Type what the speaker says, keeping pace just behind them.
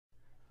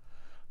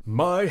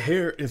My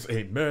hair is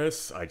a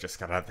mess. I just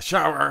got out of the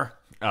shower.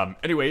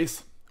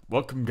 Anyways,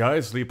 welcome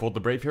guys.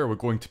 LeopoldTheBrave here. We're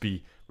going to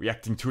be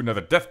reacting to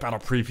another death battle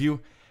preview.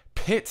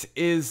 Pitt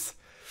is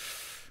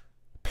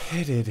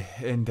pitted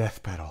in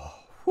death battle.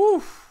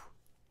 Whew.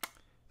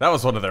 That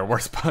was one of their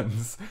worst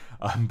puns.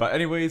 But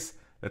anyways,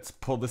 let's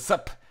pull this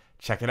up.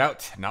 Check it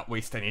out. Not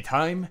waste any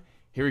time.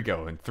 Here we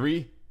go. In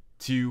 3,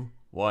 2,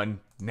 1,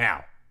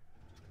 now.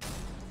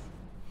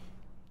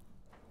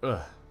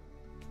 Ugh.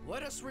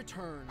 Let us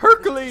return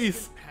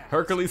Hercules!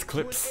 Hercules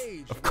clips,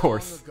 of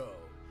course. Ago,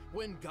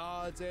 when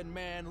gods and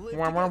man lived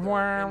Wah, wah, together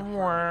wah, in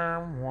wah,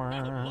 harmony. wah.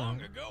 How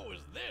long ago was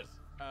this?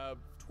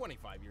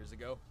 25 years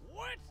ago.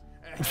 What?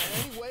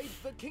 Anyway,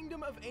 the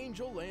kingdom of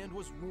Angel Land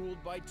was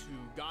ruled by two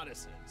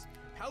goddesses.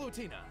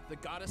 Palutena, the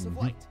goddess of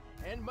light,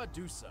 and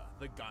Medusa,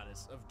 the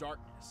goddess of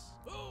darkness.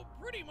 Who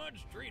pretty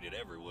much treated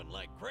everyone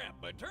like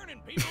crap by turning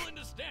people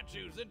into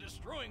statues and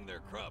destroying their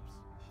crops.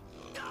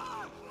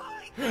 Oh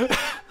my God,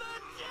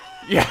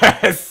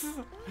 Yes!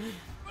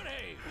 But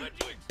hey, what'd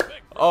you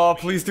expect? Oh,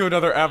 please do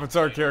another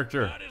Avatar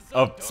character.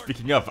 Oh,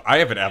 speaking of, I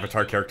have an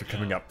Avatar character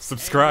coming up.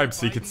 Subscribe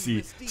so you can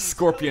see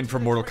Scorpion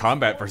from Mortal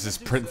Kombat versus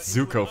Prince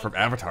Zuko from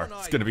Avatar.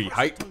 It's gonna be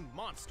hype.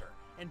 Monster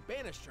and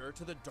banished her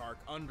to the dark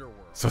underworld.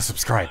 So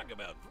subscribe. Talk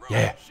about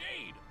throwing Yeah.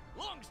 shade.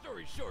 Long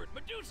story short,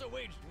 Medusa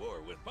waged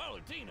war with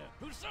Palutena,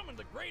 who summoned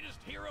the greatest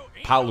hero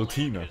Palutena.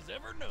 Angel has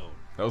ever known.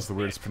 That was the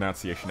weirdest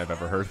pronunciation I've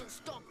ever heard.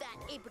 Stop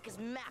that, Apicus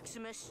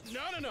Maximus.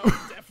 No,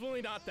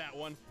 definitely not that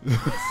one.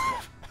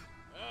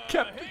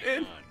 Captain Hang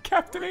in! on.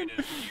 Captain in!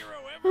 Greatest hero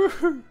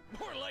ever?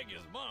 More like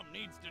his mom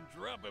needs to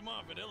drop him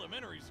off at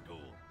elementary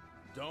school.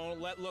 Don't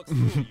let looks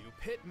fool you.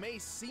 Pitt may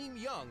seem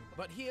young,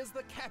 but he is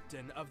the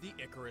captain of the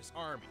Icarus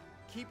Army,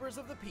 keepers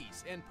of the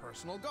peace and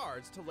personal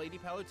guards to Lady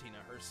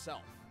Palutena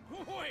herself.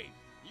 Wait,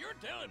 you're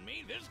telling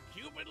me this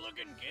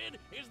Cupid-looking kid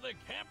is the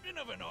captain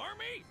of an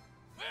army?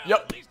 Well, Yep.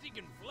 at least he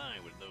can fly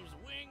with those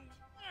wings.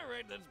 All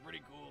right, that's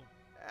pretty cool.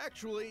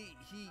 Actually,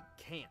 he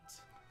can't.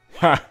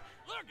 Ha!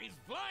 Look, he's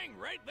flying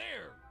right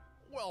there.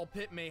 Well,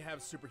 Pitt may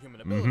have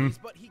superhuman abilities,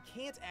 but he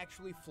can't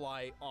actually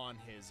fly on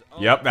his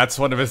own. Yep, that's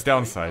one of his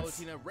downsides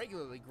Palutena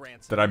regularly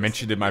grants that I him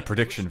mentioned in my wings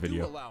prediction which do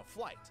video. allow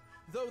flight,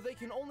 though they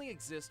can only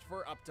exist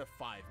for up to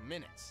 5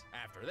 minutes.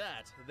 After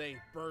that, they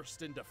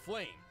burst into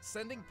flame,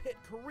 sending Pitt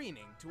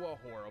careening to a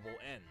horrible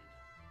end.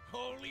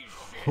 Holy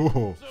shit.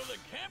 Oh. So the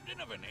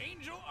captain of an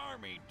angel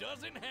army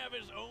doesn't have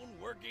his own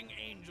working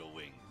angel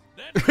wings.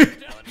 That's what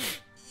you're telling me?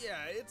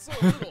 Yeah, it's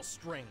a little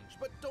strange,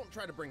 but don't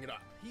try to bring it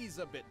up. He's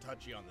a bit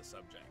touchy on the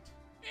subject.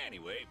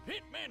 Anyway,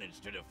 Pitt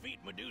managed to defeat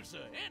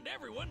Medusa, and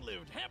everyone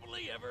lived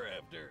happily ever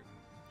after.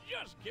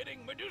 Just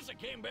kidding, Medusa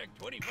came back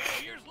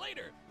 25 years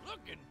later,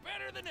 looking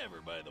better than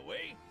ever, by the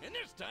way. And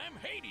this time,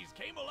 Hades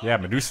came along. Yeah,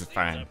 to Medusa's mess things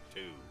fine. up,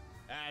 too.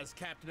 As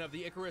captain of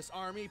the Icarus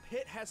Army,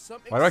 Pitt has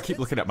some. Why do I keep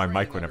looking at my extensive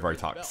mic training whenever I under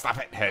his talk? belt. Stop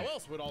it, How head.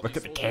 else would all Look these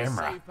at the soldiers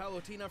camera. save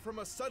Palutena from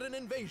a sudden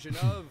invasion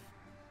of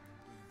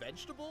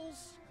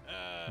vegetables?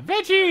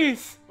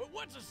 Veggies! But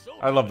what's a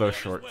soldier I love those without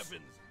his shorts.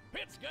 Weapons?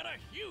 Pitt's got a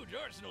huge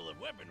arsenal of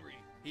weaponry.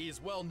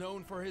 He's well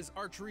known for his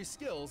archery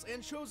skills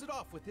and shows it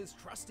off with his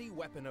trusty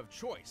weapon of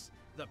choice,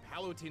 the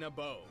Palutena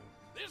bow.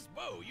 This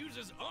bow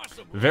uses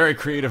awesome. Very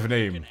weapons creative that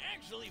name. Can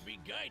actually be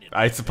guided.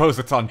 I suppose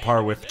it's on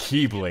par with As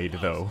he gets Keyblade,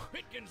 close, though.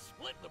 Pitt can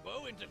split the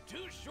bow into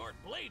 2 short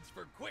blades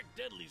for quick,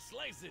 deadly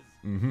slices.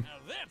 Mm-hmm. Now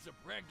that's a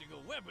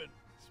practical weapon.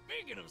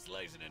 Speaking of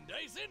slicing and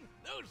dicing,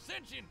 those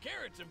sentient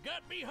carrots have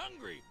got me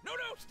hungry. No,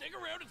 stick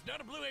around. It's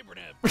not a blue apron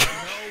ad. No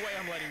way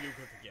I'm letting you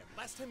cook again.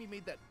 Last time you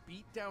made that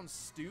beat-down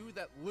stew,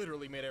 that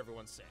literally made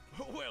everyone sick.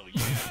 Well,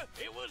 yeah,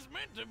 it was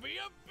meant to be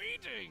a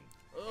beating.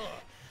 Ugh.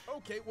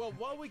 Okay, well,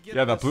 while we get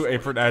Yeah, to that the Blue story,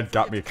 Apron don't ad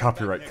got forget me a to come back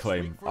copyright next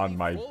claim week for on the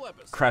my full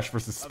episode Crash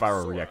vs. of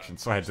Spyro Sora reaction,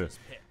 so I had to versus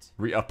Pitt.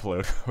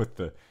 re-upload with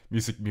the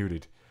music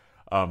muted.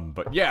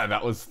 But yeah,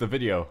 that was the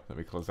video. Let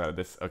me close out of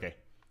this. Okay.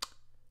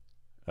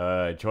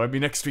 Join me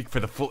next week for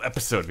the full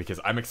episode because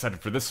I'm excited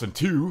for this one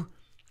too.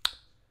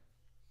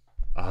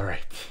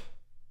 Alright.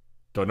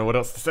 Don't know what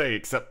else to say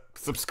except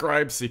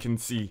subscribe so you can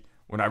see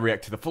when I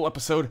react to the full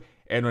episode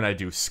and when I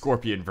do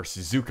Scorpion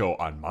versus Zuko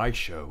on my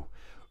show.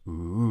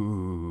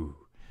 Ooh.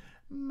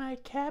 My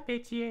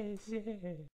cabbages.